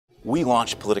We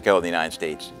launched Politico in the United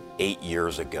States 8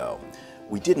 years ago.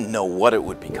 We didn't know what it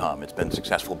would become. It's been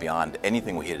successful beyond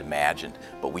anything we had imagined,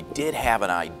 but we did have an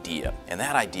idea, and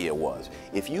that idea was,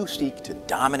 if you seek to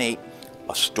dominate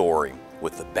a story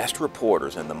with the best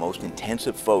reporters and the most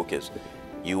intensive focus,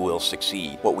 you will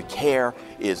succeed. What we care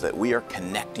is that we are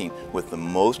connecting with the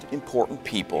most important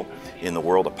people in the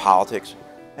world of politics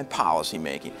and policy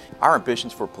making. Our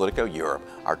ambitions for Politico Europe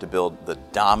are to build the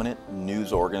dominant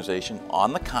news organization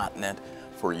on the continent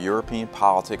for European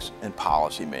politics and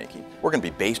policy making. We're going to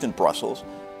be based in Brussels,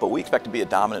 but we expect to be a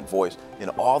dominant voice in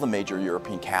all the major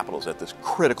European capitals at this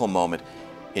critical moment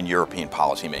in European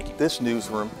policy making. This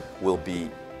newsroom will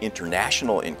be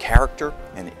international in character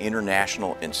and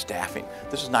international in staffing.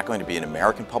 This is not going to be an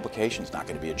American publication, it's not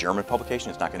going to be a German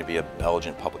publication, it's not going to be a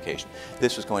Belgian publication.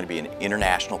 This is going to be an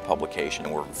international publication,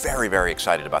 and we're very, very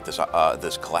excited about this,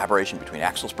 this collaboration between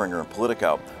Axel Springer and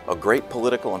Politico, a great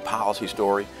political and policy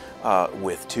story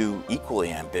with two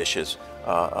equally ambitious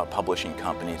publishing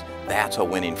companies. That's a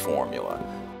winning formula.